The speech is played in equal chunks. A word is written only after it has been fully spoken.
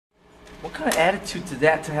What kind of attitude to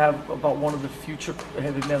that to have about one of the future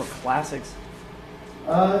heavy metal classics?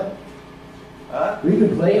 We've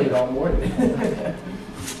been playing it all morning.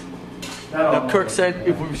 Now, Kirk said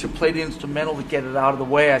if we should play the instrumental to get it out of the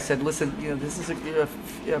way. I said, listen, you know, this is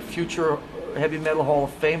a future heavy metal Hall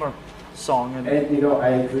of Famer song, and you know, I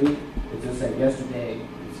agree. It's just like yesterday.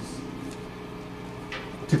 It's just,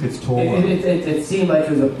 took its toll. It seemed like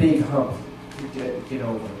it was a big hump to get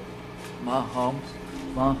over. My humps.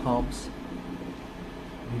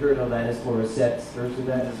 You heard Alanis Morissette's version of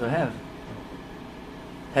that? Yes, I have.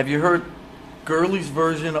 Have you heard Gurley's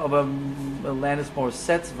version of Alanis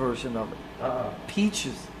Morissette's version of it?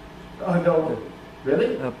 Peaches. Oh, no.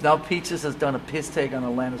 Really? Now Peaches has done a piss take on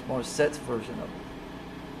Alanis Morissette's version of it.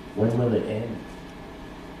 When will it end?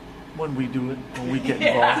 When we do it, when we get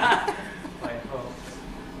involved.